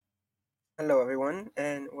Hello, everyone,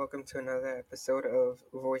 and welcome to another episode of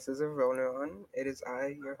Voices of Ronan. It is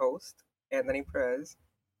I, your host, Anthony Perez,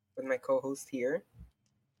 with my co host here.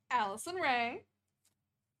 Allison Ray.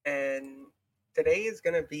 And today is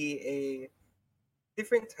going to be a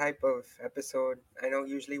different type of episode. I know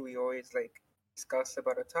usually we always discuss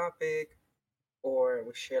about a topic or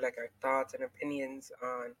we share our thoughts and opinions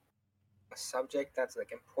on a subject that's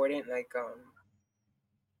important.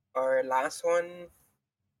 Our last one,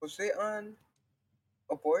 was it on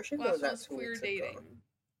abortion or was Last one that was 2 weeks queer ago? dating.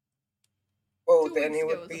 Oh, Two then weeks it ago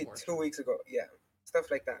would was be abortion. 2 weeks ago. Yeah, stuff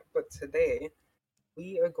like that. But today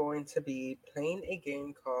we are going to be playing a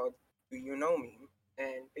game called Do You Know Me?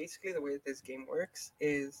 And basically, the way this game works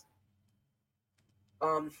is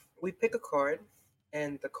we pick a card,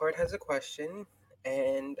 and the card has a question,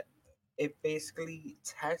 and it basically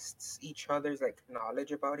tests each other's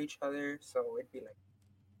knowledge about each other. So it'd be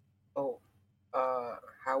oh, uh,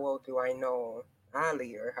 how well do I know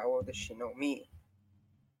Ali, or how well does she know me?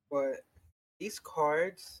 But these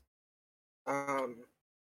cards,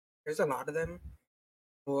 there's a lot of them,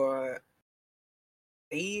 but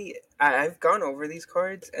I've gone over these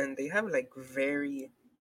cards and they have very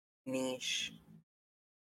niche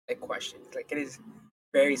questions. Like it is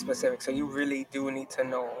very specific, so you really do need to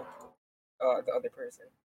know the other person.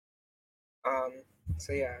 Um,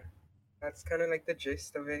 so yeah, that's kind of the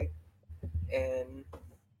gist of it. And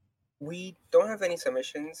we don't have any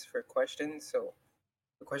submissions for questions, so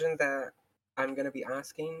the questions that I'm gonna be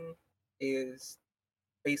asking is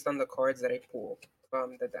based on the cards that I pull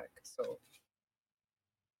from the deck. So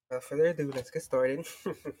without further ado, let's get started.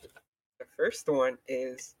 The first one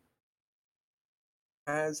is: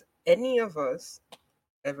 has any of us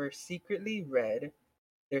ever secretly read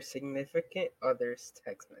their significant other's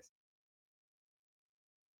text message?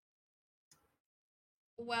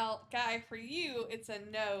 Well, Guy, for you, it's a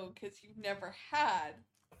no because you've never had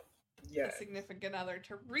a Yes. significant other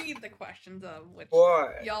to read the questions of, which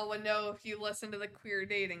What? y'all would know if you listened to the queer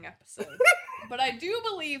dating episode. But I do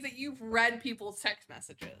believe that you've read people's text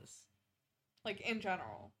messages, like in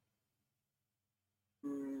general.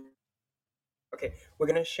 Mm, okay, we're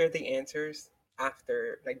gonna share the answers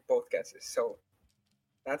after both guesses. So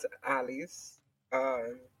that's Ali's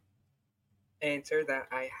um, answer that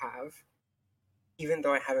I have, even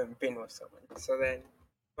though I haven't been with someone. So then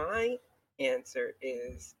my answer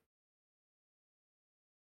is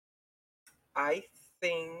I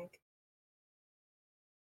think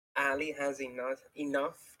Ali has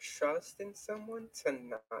enough trust in someone to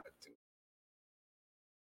not do.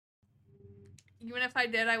 Even if I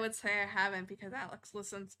did, I would say I haven't because Alex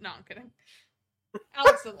listens. No, I'm kidding.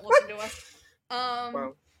 Alex doesn't listen to us. Um,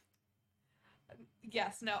 Well,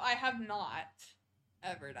 yes, no, I have not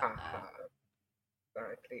ever done that. haha,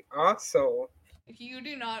 exactly. Also, If you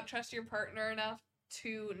do not trust your partner enough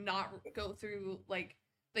to not go through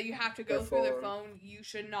that you have to their go through their phone. phone, you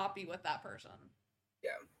should not be with that person.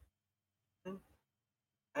 Yeah.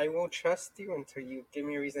 I will trust you until you give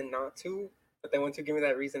me a reason not to. But then once you give me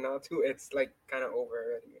that reason not to, it's kind of over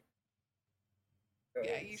already.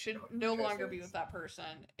 Yeah, you Because should no trust longer be with is that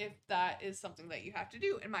person if that is something that you have to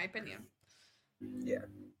do, in my opinion. yeah.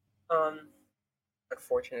 Um.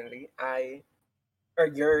 Unfortunately, I or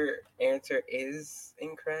your answer is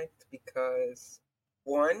incorrect because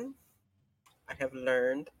one, I have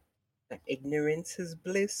learned that ignorance is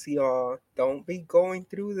bliss, y'all. Don't be going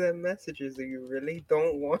through the messages if you really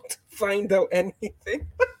don't want to find out anything.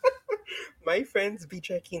 My friends be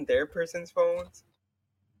checking their person's phones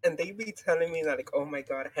and they be telling me that oh my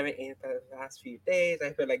god, I haven't eaten for the last few days.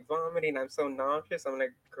 I feel like vomiting. I'm so nauseous. I'm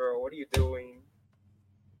like, girl, what are you doing?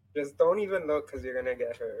 Just don't even look because you're gonna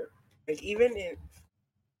get hurt. Even if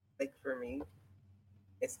for me,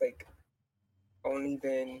 it's only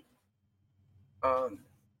been um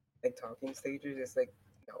talking stages. It's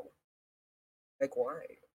no, why?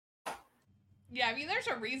 Yeah, I mean, there's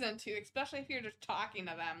a reason to, especially if you're just talking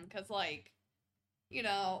to them, because, you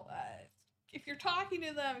know, if you're talking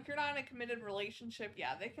to them, if you're not in a committed relationship,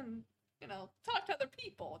 yeah, they can, talk to other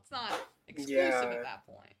people. It's not exclusive at Yeah, that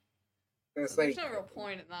point. So it's there's no real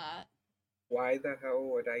point in that. why the hell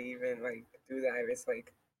would I even do that? It's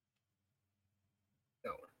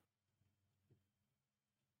no.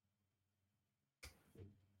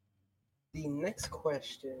 The next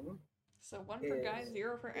question So one for Guy, is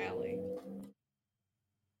zero for Allie.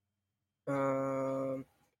 um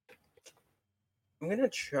I'm gonna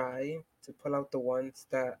try to pull out the ones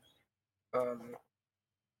that um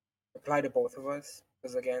apply to both of us.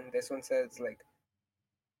 Because again, this one says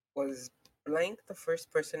was blank the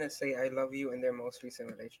first person to say I love you in their most recent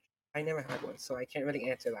relationship? I never had one, so I can't really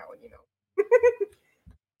answer that one.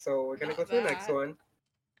 So we're gonna go Not to the next that. one.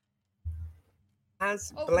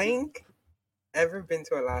 Has Oh, blank ever been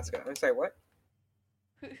to Alaska? I'm sorry, what?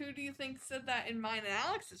 who do you think said that in mine and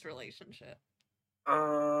Alex's relationship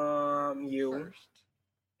You. first?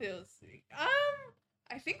 It was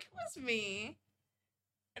I think it was me.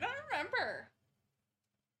 I don't remember.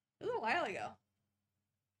 It was a while ago.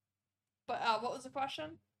 But what was the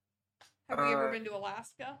question? Have we ever Uh, been to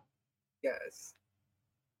Alaska? yes.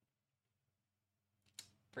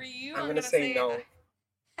 For you, I'm I'm gonna gonna say say no.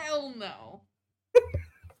 hell no.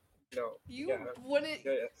 No. You Yeah. wouldn't.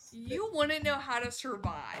 Yes. You wouldn't know how to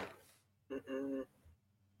survive. Mm-mm.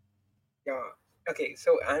 Yeah. Okay,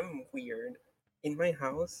 so I'm weird. In my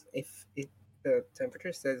house, if it the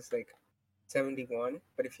temperature says like 71,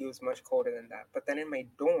 but it feels much colder than that. But then in my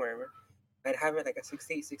dorm, I'd have it like a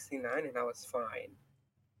 68, 69, and I was fine.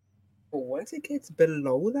 But once it gets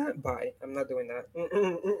below that, bye. I'm not doing that.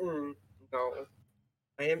 Mm-mm, mm-mm. No.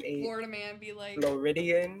 I am a Florida man be like,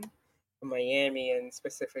 Floridian, Miamian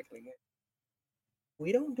specifically.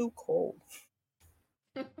 We don't do cold.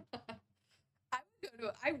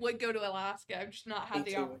 I would go to Alaska. I've just not Me had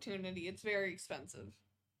the too. opportunity. It's very expensive.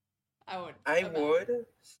 I would I imagine. would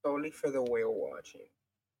solely for the whale watching.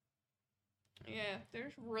 Yeah,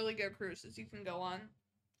 there's really good cruises you can go on.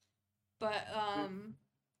 But Mm,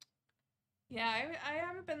 yeah, I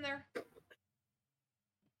haven't been there.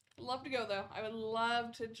 Love to go though. I would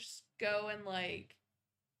love to just go and like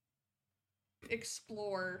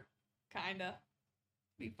explore, kinda.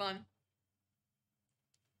 Be fun.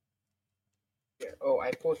 yeah. Oh,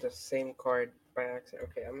 I pulled the same card by accident.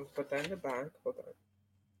 Okay, I'm gonna put that in the back. Hold on.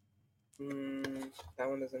 That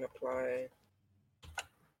one doesn't apply.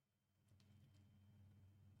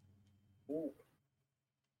 Ooh.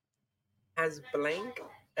 Has blank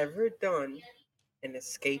ever done an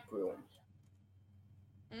escape room?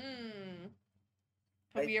 Hmm.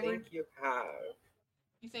 Have I you ever? think you have.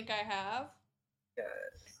 You think I have?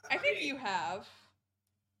 Yes. I think you have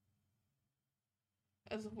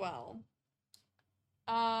as well.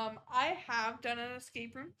 I have done an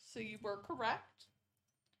escape room, so you were correct.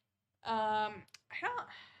 I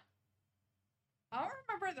don't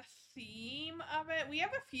remember the theme of it. We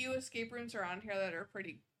have a few escape rooms around here that are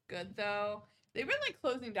pretty good though. They've been like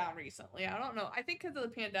closing down recently. I don't know. I think because of the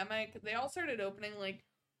pandemic, they all started opening like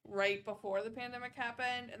right before the pandemic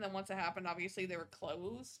happened, and then once it happened, obviously they were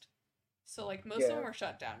closed. So like most of Yeah. them are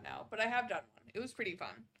shut down now. But I have done one. It was pretty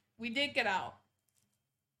fun. We did get out.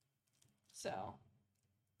 So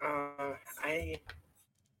I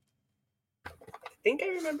think I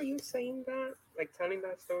remember you saying that, like telling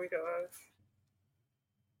that story to us.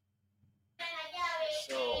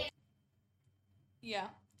 So yeah.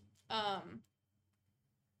 Um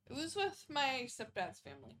it was with my stepdad's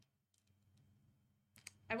family.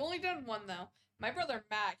 I've only done one though. My brother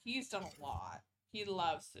Matt, he's done a lot. He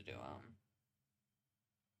loves to do them.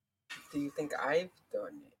 do you think I've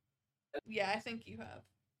done it? Yeah, I think you have.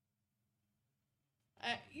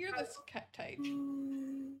 You're this type.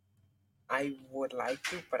 Mm, I would like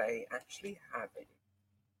to, but I actually haven't.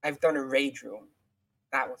 I've done a rage room.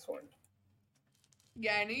 That was one.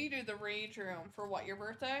 Yeah, I knew you did the rage room for what, your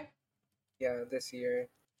birthday? Yeah, this year.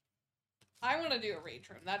 I want to do a rage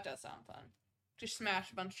room. That does sound fun. Just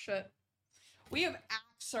smash a bunch of shit. We have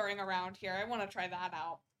axering around here. I want to try that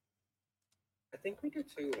out. I think we do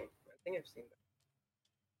too. I think I've seen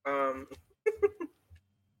that.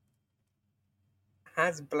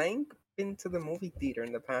 Has blank been to the movie theater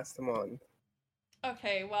in the past month?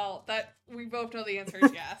 Okay, well, that we both know the answer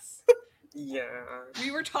is yes. Yeah.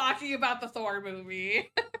 We were talking about the Thor movie.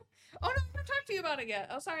 Oh no, I haven't talked to you about it yet.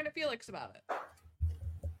 I was talking to Felix about it.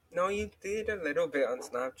 No, you did a little bit on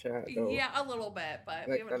Snapchat though. Yeah, a little bit, but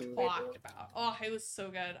we Like a haven't talked little. about. Oh, it was so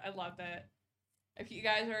good. I loved it. If you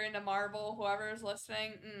guys are into Marvel, whoever's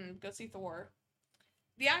listening, go see Thor.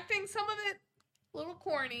 The acting, some of it, a little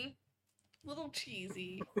corny, a little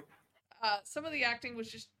cheesy. Some of the acting was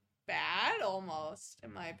just bad, almost,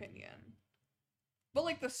 in my opinion. But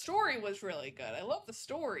like the story was really good. I love the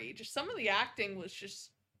story. Just some of the acting was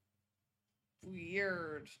just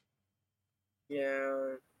weird.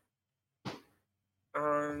 Yeah.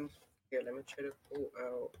 Here, let me try to pull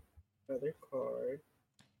out another card.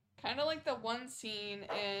 Kind of like the one scene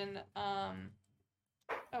in oh,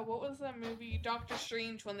 what was that movie, Doctor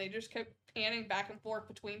Strange, when they just kept panning back and forth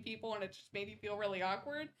between people and it just made you feel really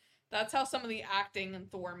awkward. That's how some of the acting in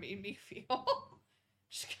Thor made me feel.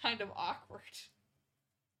 Just kind of awkward.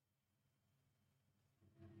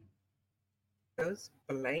 Does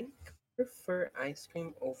blank prefer ice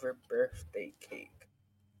cream over birthday cake?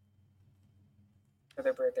 For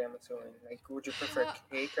their birthday, I'm assuming. Like, would you prefer Uh,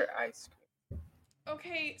 cake or ice cream?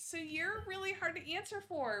 Okay, so you're really hard to answer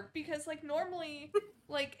for because like normally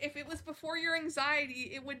like if it was before your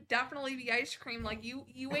anxiety, it would definitely be ice cream. Like you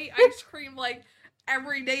ate ice cream like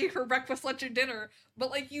every day for breakfast, lunch, and dinner,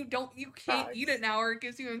 but like you can't eat it Facts. now or it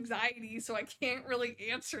gives you anxiety, so I can't really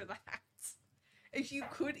answer that. If you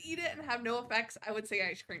could eat it and have no effects, I would say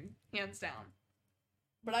ice cream, hands down.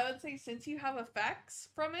 But I would say since you have effects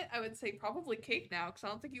from it, I would say probably cake now because I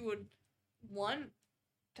don't think you would want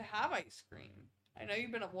to have ice cream. I know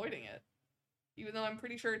you've been avoiding it, even though I'm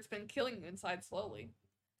pretty sure it's been killing you inside slowly.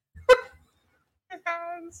 It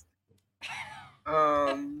has.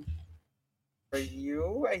 Um, for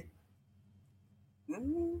you,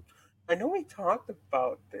 mm, I know we talked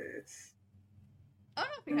about this. I don't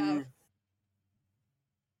know if you have.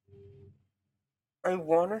 Mm, I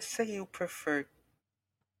wanna say you prefer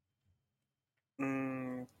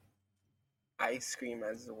mm, ice cream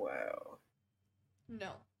as well.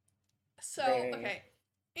 No. So, They, okay.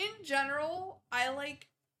 In general, I like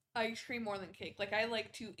ice cream more than cake. Like, I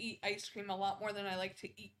like to eat ice cream a lot more than I like to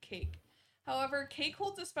eat cake. However, cake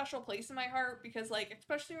holds a special place in my heart because, like,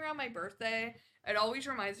 especially around my birthday, it always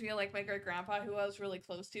reminds me of, like, my great grandpa who I was really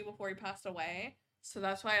close to before he passed away. So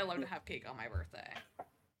that's why I love to have cake on my birthday.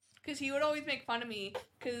 Because he would always make fun of me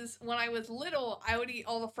because when I was little, I would eat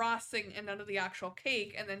all the frosting and none of the actual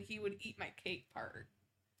cake, and then he would eat my cake part.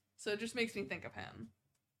 So it just makes me think of him.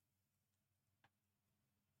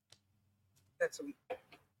 that's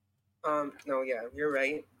no, yeah, you're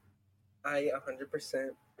right. I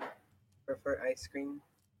 100% prefer ice cream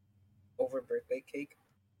over birthday cake.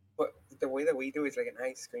 But the way that we do is like an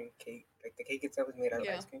ice cream cake. Like the cake itself is made out of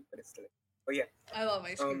Yeah, ice cream, but it's still. But yeah, I love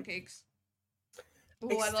ice cream um, cakes.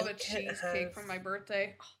 I Oh, I love still a can't cheesecake have. for my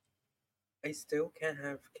birthday. I still can't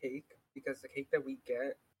have cake because the cake that we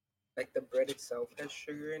get, like the bread itself has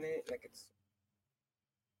sugar in it. Like it's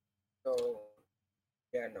so.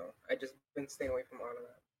 Yeah, no. I just been staying away from all of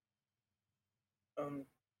that.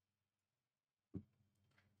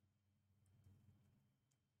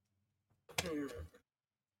 Hmm,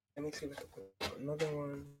 let me see if I can put another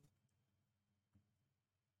one.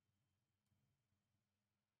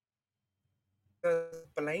 Does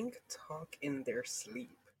blank talk in their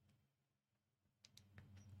sleep?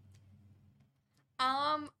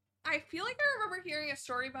 Um, I feel like I remember hearing a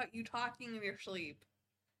story about you talking in your sleep.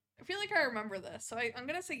 I feel like I remember this, so I'm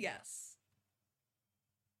gonna say yes.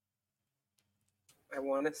 I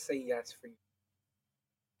want to say yes for you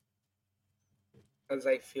because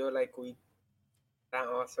I feel like we that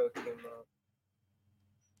also came up.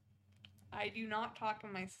 I do not talk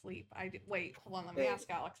in my sleep. Wait, hold on. Let me Hey. ask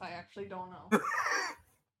Alex. I actually don't know.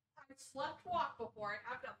 I've slept walk before.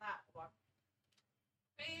 I have done that before.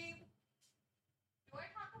 Babe, do I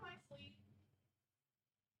talk in my sleep?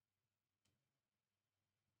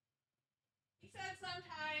 He said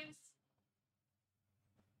sometimes.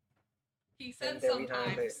 He And said there we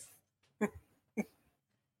have it. sometimes.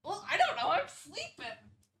 Well, I don't know. I'm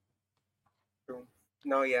sleeping. True.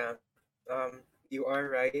 No, yeah. You are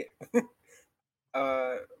right.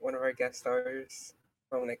 One of our guest stars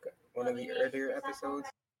from like one of the earlier episodes.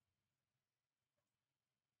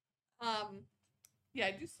 Um, yeah,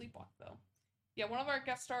 I do sleepwalk though. Yeah, one of our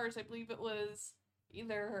guest stars, I believe it was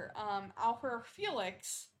either Alpha or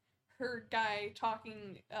Felix, heard guy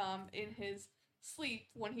talking in his sleep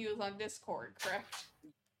when he was on Discord, correct?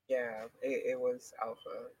 Yeah, it was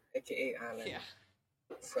Alpha, aka Alan. Yeah,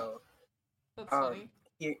 So, that's um, funny.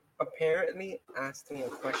 he apparently asked me a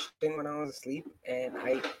question when I was asleep, and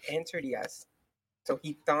I answered yes. So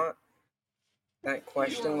he thought that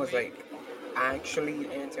You were question was awake. like actually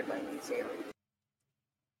answered by me. So yeah.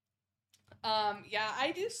 Yeah,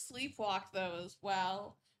 I do sleepwalk though as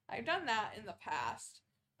well. I've done that in the past.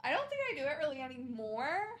 I don't think I do it really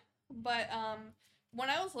anymore, but when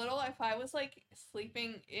I was little, if I was like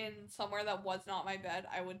sleeping in somewhere that was not my bed,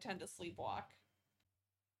 I would tend to sleepwalk.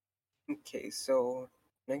 Okay, so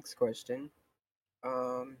next question.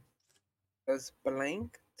 Um, does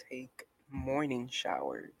blank take morning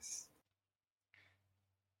showers?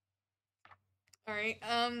 All right.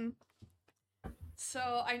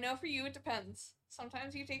 So I know for you it depends.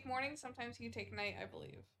 Sometimes you take morning, sometimes you take night, I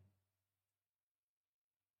believe.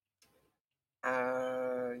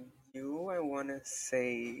 Uh, I want to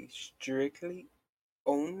say strictly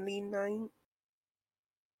only night,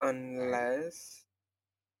 All right. unless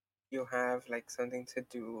you have like something to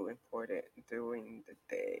do important during the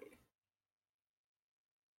day.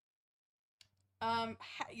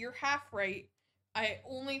 You're half right. I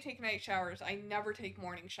only take night showers. I never take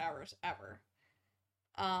morning showers ever.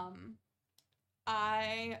 Um,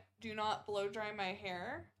 I do not blow dry my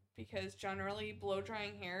hair. because generally blow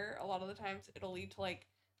drying hair, a lot of the times it'll lead to like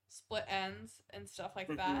split ends and stuff like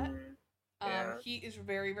that. Mm-hmm. Yeah. Heat is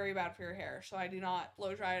very, very bad for your hair, so I do not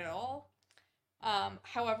blow dry it at all.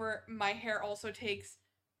 However, my hair also takes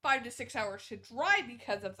 5 to 6 hours to dry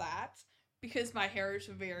because of that, because my hair is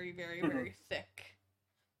very, very, very thick.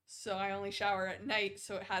 So I only shower at night,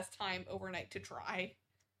 so it has time overnight to dry.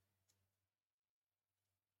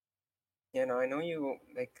 You know, I know you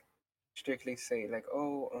like strictly say like,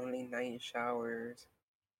 oh, only night showers,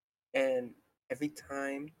 and every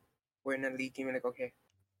time we're in a league game, we're like, okay,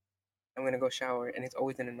 I'm gonna go shower, and it's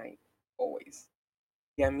always in the night, always.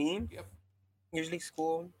 Yeah, me Yep. usually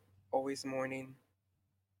school, always morning.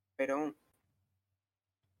 If I don't,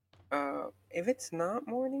 if it's not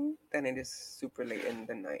morning, then it is super late in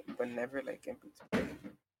the night, but never like in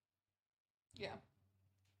between. Yeah.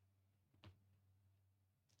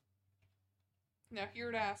 Now, if you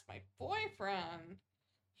were to ask my boyfriend,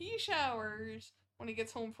 he showers when he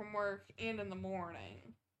gets home from work and in the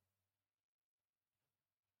morning.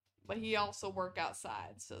 But he also work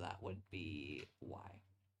outside, so that would be why.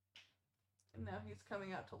 And now he's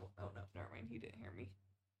coming out to. Oh no, never mind. He didn't hear me.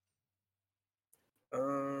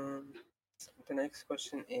 Um, the next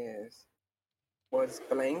question is, was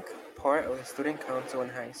blank part of the student council in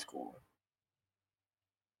high school?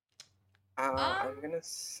 Um, I'm gonna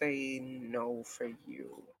say no for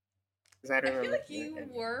you because I I don't feel remember like doing you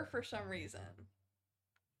any. were for some reason.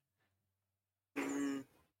 Mm,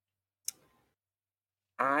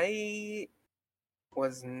 I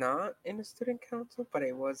was not in the student council, but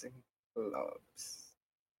I was in clubs,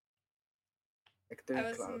 like I three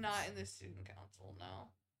was not clubs. in the student council. No,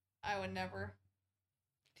 I would never.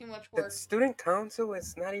 Too much The work. student council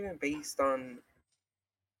is not even based on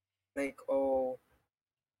like, oh,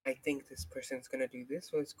 I think this person's gonna do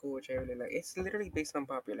this with school, which I really like. It's literally based on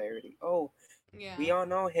popularity. Oh, we Yeah. all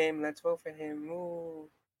know him. Let's vote for him. Ooh.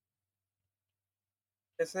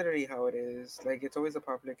 That's literally how it is. Like, it's always the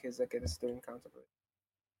popular kids that get the student council.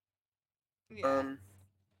 Yeah. Um,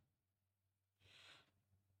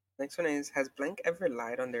 next one is, has blank ever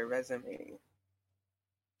lied on their resume?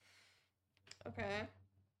 Okay.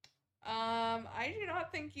 I do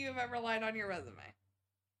not think you have ever lied on your resume.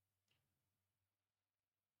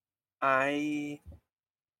 I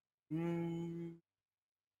mm,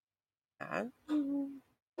 have.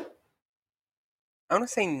 I want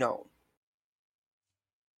to say no.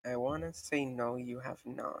 I want to say no. You have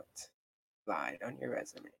not lied on your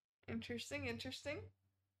resume. Interesting, interesting.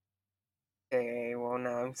 Okay. Well,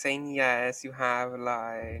 now I'm saying yes. You have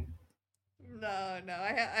lied. No, no,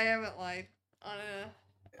 I haven't lied on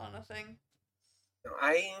a thing. No,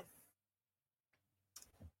 I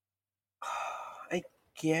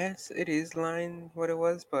guess it is lying what it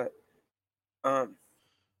was, but um,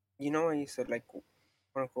 I used to like quote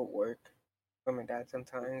unquote work for my dad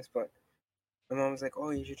sometimes, but my mom was like,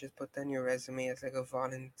 "Oh, you should just put that on your resume as like a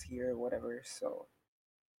volunteer or whatever." So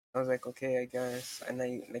I was like, "Okay, I guess," and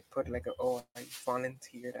I like put like I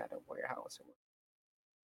volunteered at a warehouse or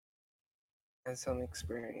and some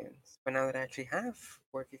experience. But now that I actually have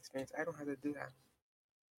work experience, I don't have to do that.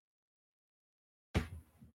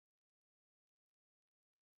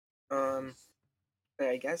 Um, but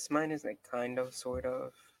I guess mine is like kind of, sort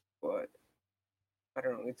of, but I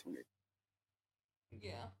don't know. It's weird.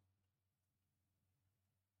 Yeah.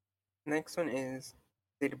 Next one is,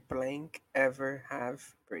 did blank ever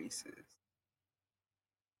have braces?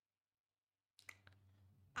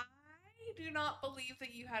 I do not believe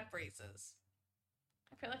that you had braces.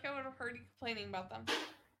 I feel like I would have heard you complaining about them.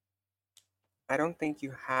 I don't think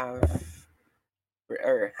you have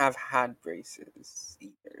or have had braces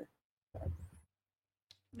either.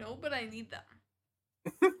 No, but I need them.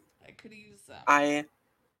 I could use them. I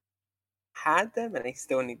had them and I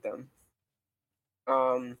still need them.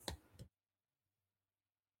 Um,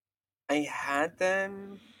 I had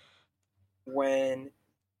them when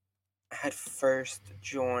I had first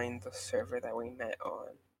joined the server that we met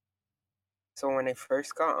on. So when I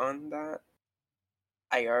first got on that,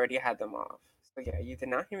 I already had them off. So yeah, you did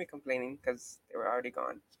not hear me complaining because they were already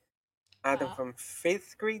gone. I had them Uh, from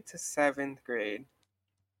fifth grade to seventh grade,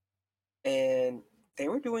 and they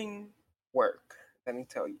were doing work. Let me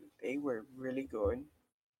tell you, they were really good.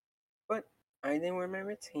 But I didn't wear my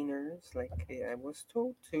retainers like I was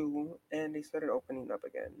told to, and they started opening up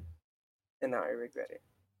again, and now I regret it.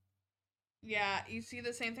 yeah, you see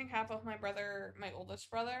the same thing happen with my brother, my oldest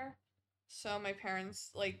brother. So my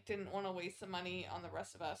parents like didn't want to waste the money on the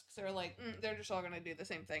rest of us because they were like, they're just all gonna do the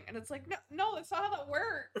same thing, and it's like, no, no, that's not how that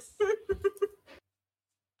works.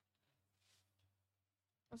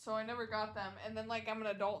 So I never got them. And then like I'm an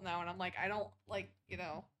adult now, and I'm like I don't like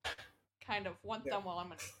kind of want Yeah, them while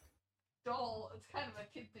I'm an adult. It's kind of a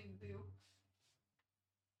kid thing to do.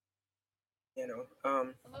 you know.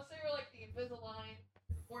 Unless they were like the Invisalign,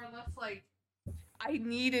 or unless like I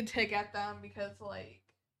needed to get them because like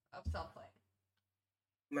of something.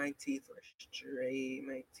 My teeth were straight.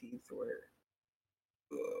 My teeth were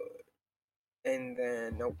good. And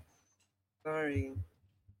then nope. Sorry,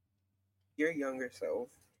 your younger self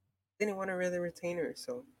didn't want to really retain her,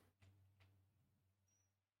 so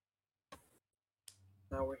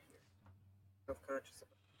now we're here, self-conscious.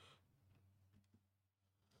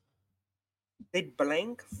 Did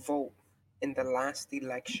blank vote in the last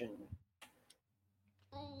election?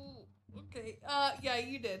 Oh, okay. Yeah,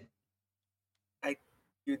 you did. I,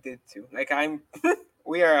 you did too. Like I'm,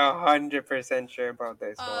 we are 100% sure about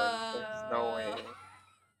this one. There's no Uh, way.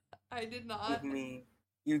 I did Give not. me.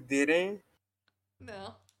 You didn't?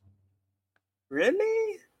 No.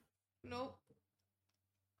 Really? Nope.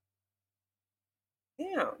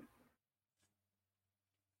 Damn.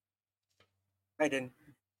 I didn't.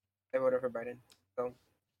 I voted for Biden. So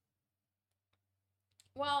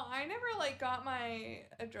Well, I never like got my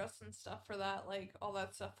address and stuff for that, like all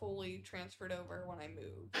that stuff fully transferred over when I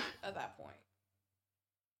moved at that point.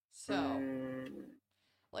 So, mm,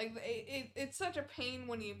 like it's such a pain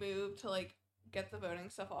when you move to like get the voting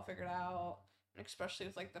stuff all figured out, and especially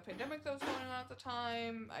with like the pandemic that was going on at the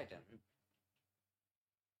time. I didn't.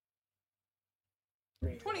 yeah.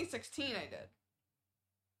 2016 I did.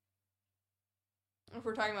 If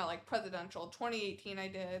we're talking about like presidential, 2018 I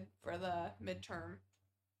did for the midterm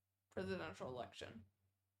presidential election.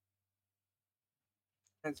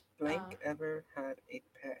 Has Uh, blank ever had a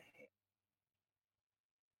pet?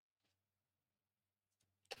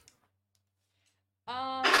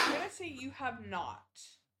 I'm gonna say you have not.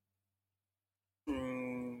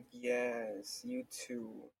 Yes, you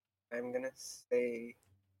too. I'm gonna say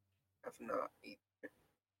I've not either.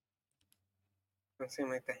 Don't seem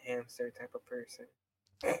like the hamster type of person.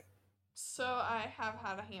 So I have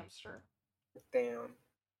had a hamster. Damn.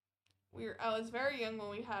 I was very young when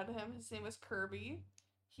we had him. His name was Kirby.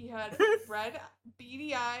 He had red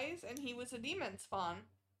beady eyes, and he was a demon spawn.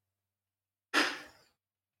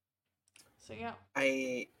 So yeah.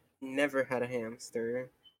 I never had a hamster,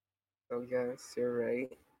 so yes, you're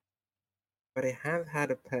right. But I have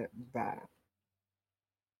had a pet bat.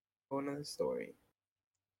 Whole another story.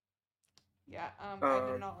 Yeah, I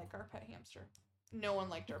did Um, not like our pet hamster. No one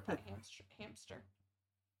liked our pet hamster.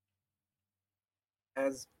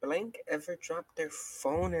 has blank ever dropped their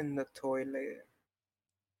phone in the toilet?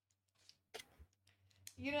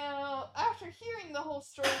 After hearing the whole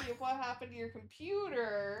story of what happened to your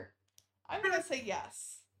computer, I'm gonna say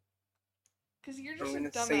yes. Because you're I'm just a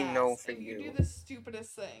gonna say no dumbass, for and you do you. the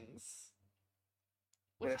stupidest things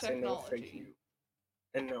I'm with gonna say no for technology. you.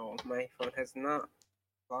 And no, my phone has not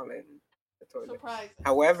fallen in the toilet. Surprising.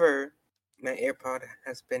 However, my AirPod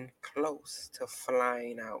has been close to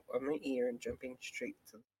flying out of my ear and jumping straight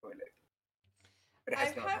to the toilet. But it has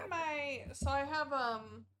I've not had happened. my so I have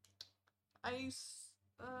I use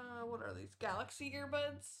what are these Galaxy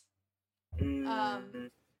earbuds? Um Mm,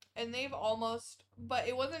 and they've almost but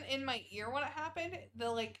it wasn't in my ear when it happened. The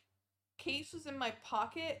like case was in my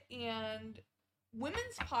pocket, and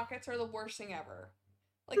women's pockets are the worst thing ever.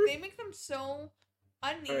 Like they make them so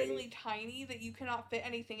right. unneedingly tiny that you cannot fit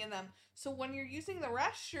anything in them. So when you're using the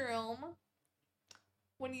restroom,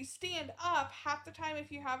 when you stand up, half the time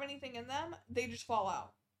if you have anything in them, they just fall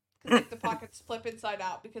out. Because like the pockets flip inside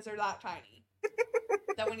out because they're that tiny.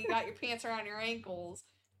 That when you got your pants around your ankles,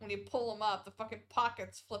 when you pull them up, the fucking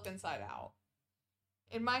pockets flip inside out.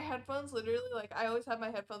 And my headphones, literally, like I always have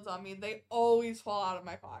my headphones on me, and they always fall out of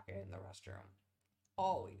my pocket in the restroom,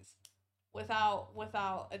 always,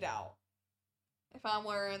 without a doubt. If I'm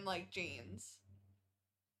wearing like jeans,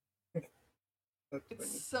 That's it's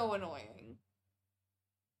funny. so annoying,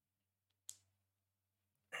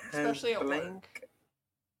 Has especially at work. blank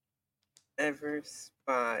ever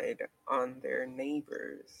spied on their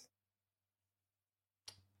neighbors?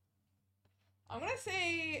 I'm gonna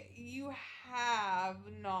say you have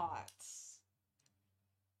not.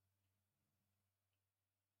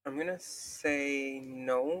 I'm gonna say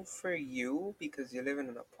no for you because you live in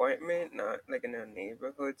an apartment, not like in a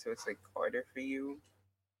neighborhood, so it's like harder for you.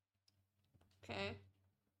 Okay.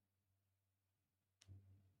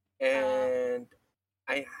 Um, And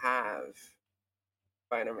I have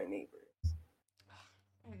spied on my neighbors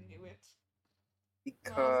I knew it.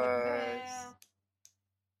 I was like, because nah.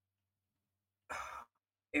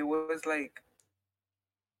 it was like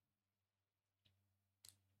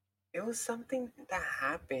It was something that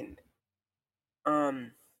happened.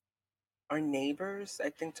 Um, our neighbors, I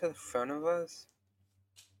think to the front of us,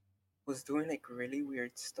 was doing like really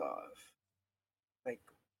weird stuff, like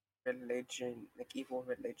religion, like evil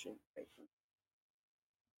religion.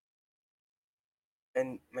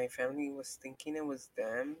 And my family was thinking it was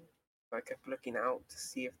them. So I kept looking out to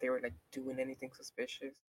see if they were like doing anything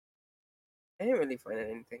suspicious. I didn't really find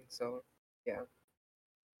anything, so yeah.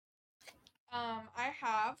 I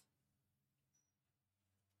have.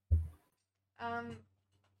 Um,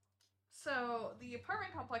 so the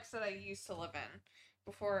apartment complex that I used to live in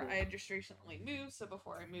before I had just recently moved, so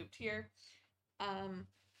before I moved here, um,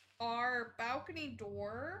 our balcony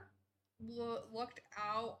door looked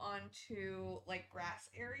out onto like grass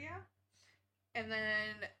area, and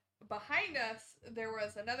then behind us there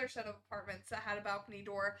was another set of apartments that had a balcony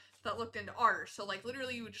door that looked into ours. So like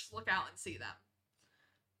literally you would just look out and see them.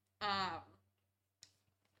 Um,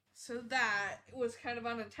 so that was kind of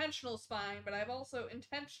unintentional spying, but I've also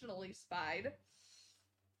intentionally spied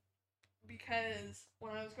because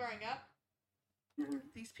when I was growing up,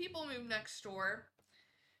 Mhm. these people moved next door.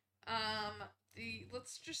 The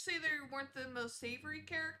let's just say they weren't the most savory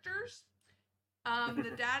characters.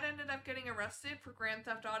 The dad ended up getting arrested for Grand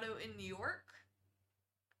Theft Auto in New York.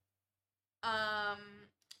 Um,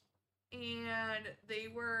 and they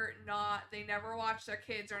were not. They never watched their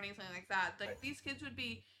kids or anything like that. Like these kids would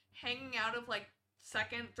be hanging out of like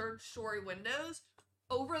second, third story windows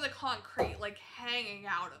over the concrete, like hanging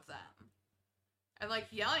out of them, and like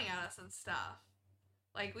yelling at us and stuff.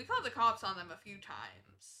 Like we called the cops on them a few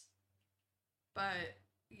times, but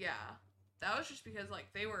yeah, that was just because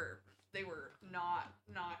like they were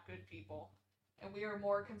not good people, and we were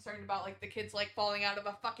more concerned about like the kids like falling out of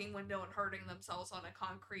a fucking window and hurting themselves on a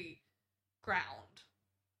concrete ground.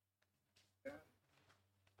 Yeah.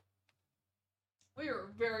 We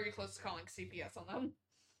were very close to calling CPS on them.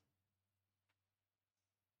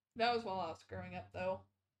 That was while I was growing up, though.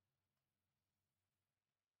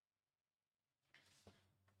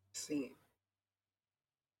 See,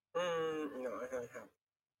 no, I don't have.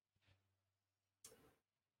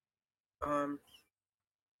 Um,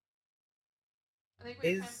 I think we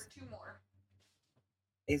have time for is two more.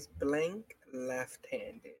 is blank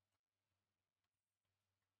left-handed?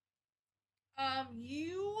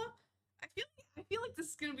 You. I feel like this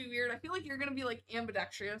is gonna be weird. I feel like you're gonna be like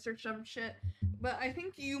ambidextrous or some shit, but I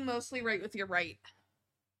think you mostly write with your right.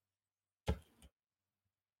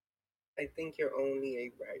 I think you're only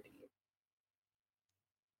a righty.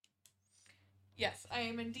 Yes, I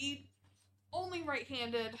am indeed only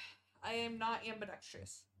right-handed. I am not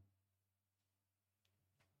ambidextrous.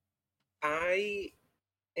 I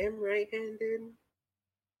am right-handed,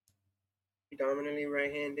 predominantly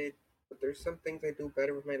right-handed, but there's some things I do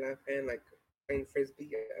better with my left hand, like playing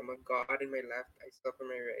frisbee. I'm a god in my left. I suck on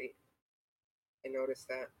my right. I noticed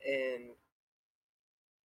that, and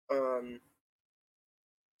um,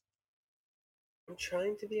 I'm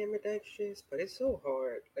trying to be ambidextrous, but it's so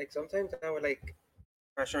hard. Like sometimes I would like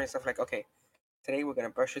pressure myself, like, okay, today we're gonna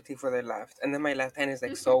brush your teeth with the left, and then my left hand is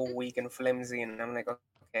like so weak and flimsy, and I'm like,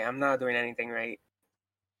 okay, I'm not doing anything right.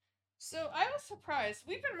 So I was surprised.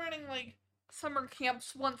 We've been running like summer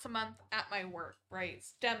camps once a month at my work, right?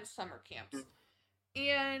 STEM summer camps.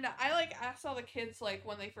 And I like asked all the kids like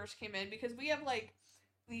when they first came in because we have like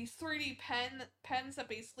these 3D pens that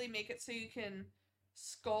basically make it so you can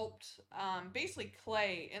sculpt basically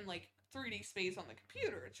clay in like 3D space on the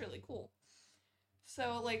computer. It's really cool.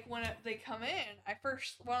 So like when they come in, I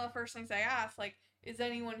first one of the first things I ask like is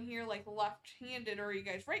anyone here like left-handed or are you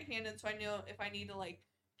guys right-handed so I know if I need to like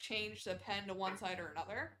change the pen to one side or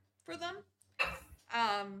another for them.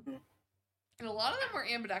 Um Mm, and a lot of them were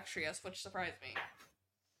ambidextrous, which surprised me.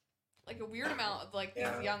 Like a weird amount of like these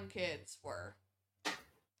yeah, young kids were.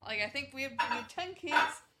 Like I think we had 10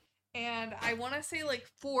 kids, and I want to say like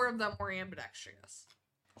four of them were ambidextrous,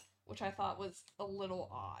 which I thought was a little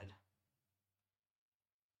odd.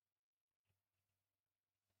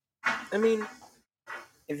 I mean,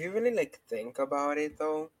 if you really like think about it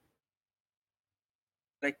though,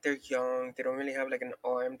 like they're young, they don't really have like an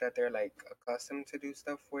arm that they're like accustomed to do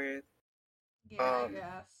stuff with. Yeah, I Um,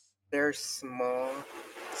 guess. they're small,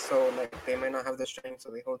 so like they might not have the strength,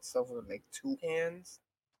 so they hold stuff with like two hands.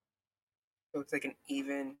 So it's like an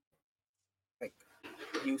even like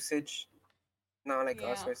usage, not like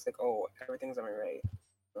us Yeah. where it's like, oh, everything's on my right.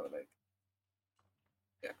 So like,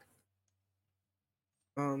 yeah.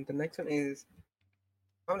 The next one is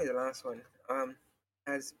probably the last one.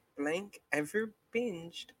 Has blank ever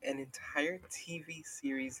binged an entire TV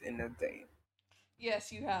series in a day?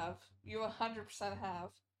 Yes, you have. You 100% have.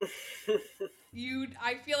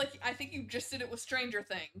 I feel like I think you just did it with Stranger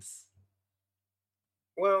Things.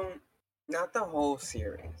 Well, not the whole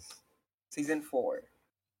series. Season 4.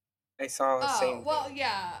 I saw the Oh, same well, thing.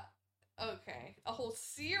 yeah. Okay. A whole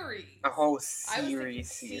A series. whole I was thinking series.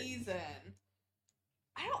 season.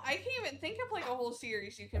 I can't even think of like a whole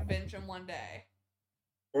series you can binge in one day.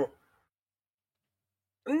 Oh.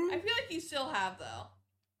 I Mm, feel like you still have though.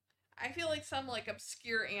 I feel like some like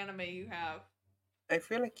obscure anime you have. I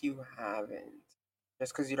feel like you haven't.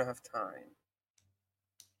 Just because you don't have time.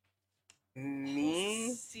 A whole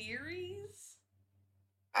Me, series?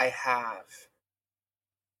 I have.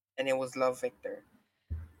 And it was Love Victor.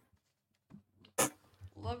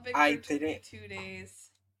 Love I Victor took me didn't. 2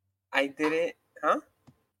 days. I didn't. Huh?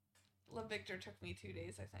 Love Victor took me 2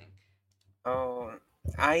 days, I think. Oh,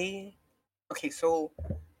 I. Okay, so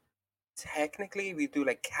technically we do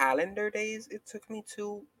like calendar days. It took me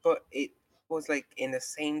two, but it was like in the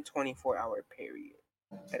same 24-hour period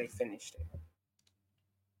that I finished it.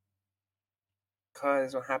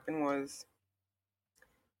 Because what happened was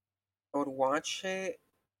I would watch it.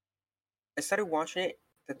 I started watching it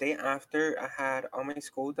the day after I had all my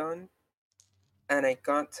school done, and I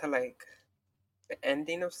got to like the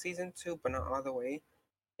ending of season 2, but not all the way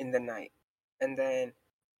in the night. And then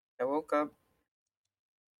I woke up,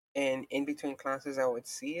 and in between classes, I would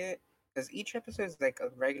see it because each episode is like a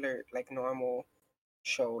regular, like normal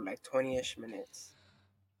show, like 20-ish minutes.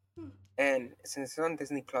 And since it's on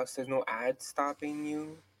Disney Plus, there's no ads stopping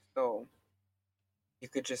you, so you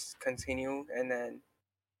could just continue. And then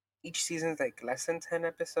each season's like less than 10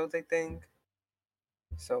 episodes, I think.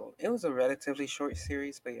 So it was a relatively short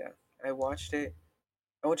series, but yeah, I watched it.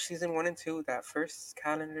 I watched season 1 and 2 that first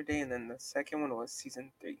calendar day, and then the second one was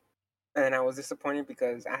season 3. And I was disappointed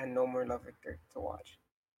because I had no more Love Victor to watch.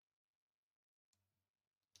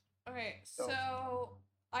 Okay, So, so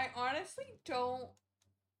I honestly don't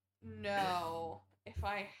know if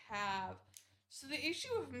I have. So the issue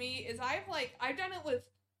with me is I've done it with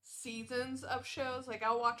seasons of shows. Like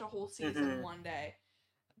I'll watch a whole season hmm one day.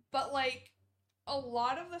 But like a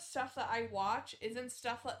lot of the stuff that I watch isn't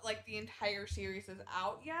stuff that like the entire series is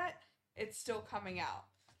out yet. It's still coming out.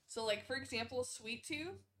 So like for example, Sweet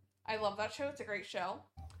Tooth. I love that show. It's a great show.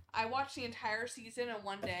 I watched the entire season in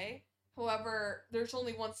one day. However, there's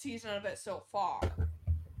only one season of it so far.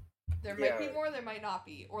 There might yeah, be more, there might not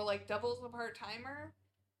be. Or like Devil's a Part Timer.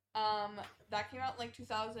 Um, that came out in like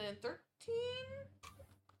 2013,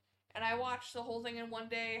 and I watched the whole thing in one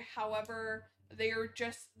day. However, they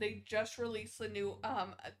just released the new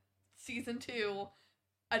season 2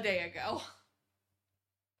 a day ago.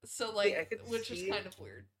 So see, like, I could which is see. kind of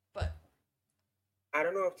weird, but I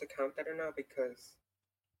don't know if to count that or not because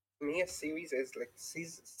to me, a series is like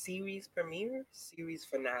series premiere, series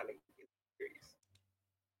finale. Series.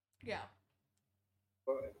 yeah.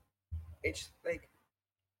 But it's like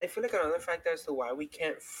I feel like another factor as to why we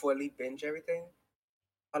can't fully binge everything.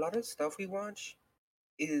 A lot of stuff we watch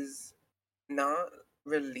is not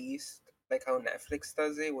released like how Netflix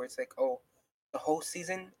does it, where it's like, oh, the whole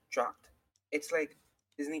season dropped. It's like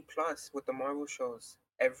Disney Plus with the Marvel shows.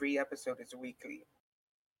 Every episode is weekly.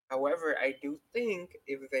 However, I do think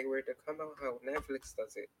if they were to come out how Netflix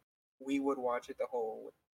does it, we would watch it the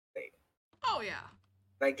whole day. Oh yeah.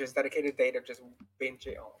 Like just dedicated day to just binge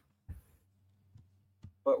it all.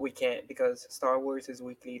 But we can't because Star Wars is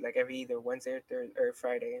weekly, like every either Wednesday or Thursday or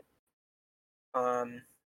Friday. Um,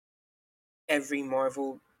 every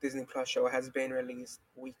Marvel Disney Plus show has been released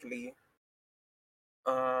weekly.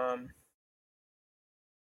 Um,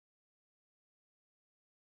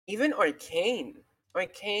 even Arcane,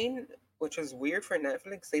 which was weird for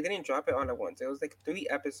Netflix, they didn't drop it all at once. It was like 3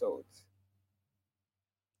 episodes,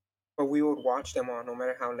 but we would watch them all no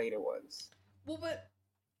matter how late it was. Well, but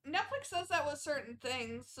Netflix does that with certain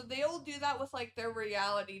things, so they'll do that with like their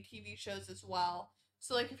reality TV shows as well.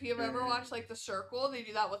 So like if you've ever Mm, watched like The Circle, they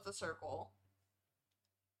do that with The Circle.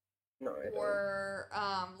 no, I don't. Or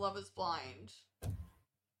Love is Blind.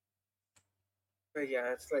 But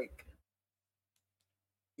yeah, it's like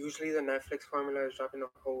usually the Netflix formula is dropping a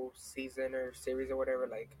whole season or series or whatever.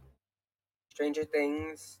 Like Stranger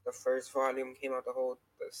Things, the first volume came out the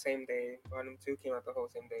same day. Volume 2 came out the whole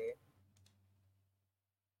same day.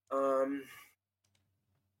 Um,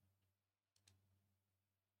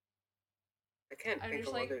 I can't I'm think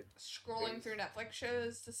just of like other scrolling things. through Netflix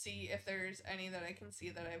shows to see if there's any that I can see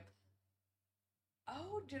that I've.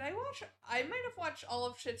 Oh, did I watch? I might have watched all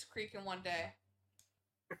of Schitt's Creek in one day,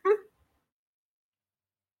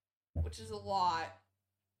 which is a lot,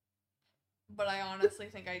 but I honestly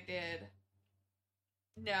think I did.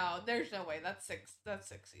 No, there's no way. That's 6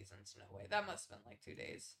 seasons. No way. That must have been like 2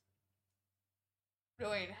 days. No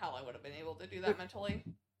way in hell I would have been able to do that mentally.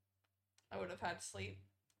 I would have had sleep.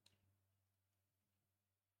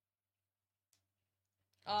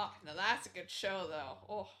 Oh, no, that's a good show though.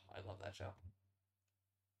 Oh, I love that show.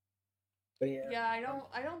 But yeah, Yeah,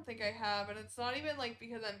 I don't think I have, and it's not even like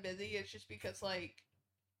because I'm busy, it's just because like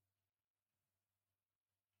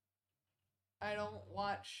I don't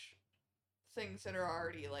watch things that are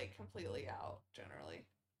already like completely out generally.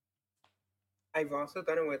 I've also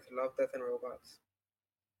done it with Love, Death, and Robots.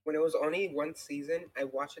 When it was only one season, I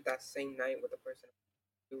watched it that same night with the person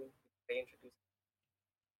who they introduced.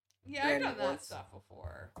 Yeah, And I've then done that stuff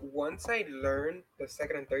before. once I learned the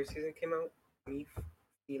second and third season came out, me,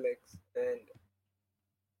 Felix, and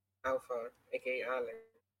Alpha, aka Allen,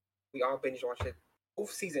 we all binge watched it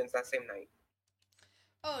both seasons that same night.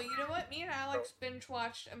 Oh, you know what? Me and So Alex binge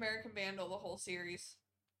watched American Vandal the whole series.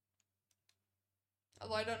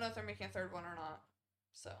 Although I don't know if they're making a third one or not.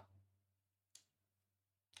 So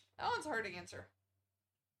that one's hard to answer.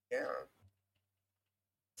 yeah.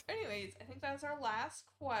 Anyways, I think that's our last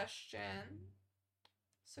question.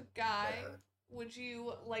 So, Guy, Yeah. would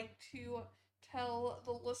you like to tell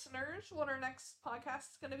the listeners what our next podcast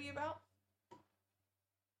is going to be about?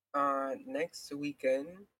 Next weekend,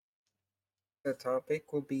 the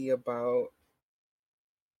topic will be about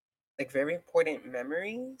like very important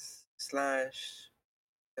memories slash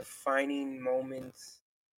defining moments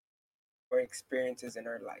or experiences in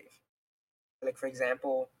our life. Like for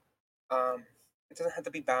example, um, it doesn't have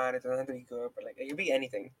to be bad, it doesn't have to be good, but like it could be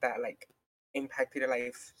anything that like impacted your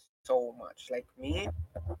life so much. Like me,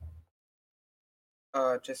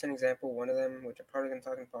 just an example, one of them, which I'm probably gonna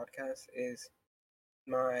talk in podcast, is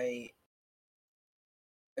my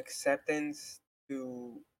acceptance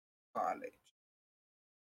to college.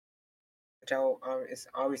 Which is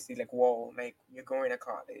obviously like, whoa, like you're going to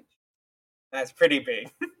college. That's pretty big.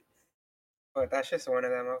 But that's just one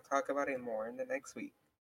of them. I'll talk about it more in the next week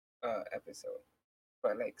episode.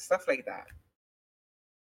 But like stuff like that.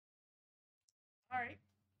 All right.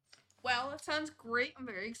 Well, it sounds great. I'm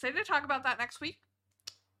very excited to talk about that next week.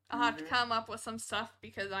 I'll have to Mm-hmm. come up with some stuff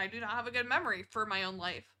because I do not have a good memory for my own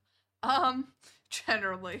life. Um,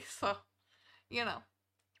 generally. So, you know.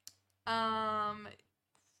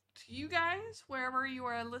 To you guys, wherever you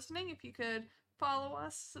are listening, if you could follow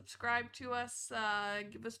us, subscribe to us,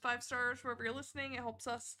 give us 5 stars wherever you're listening. It helps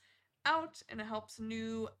us out and it helps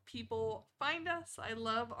new people find us. I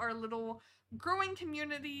love our little growing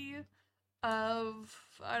community of,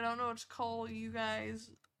 I don't know what to call you guys,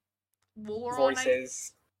 Laurel Knights.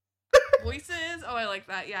 Voices. Voices. Oh, I like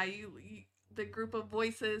that. Yeah, you the group of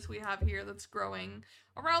voices we have here that's growing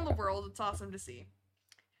around the world. It's awesome to see.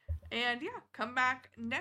 And yeah, come back next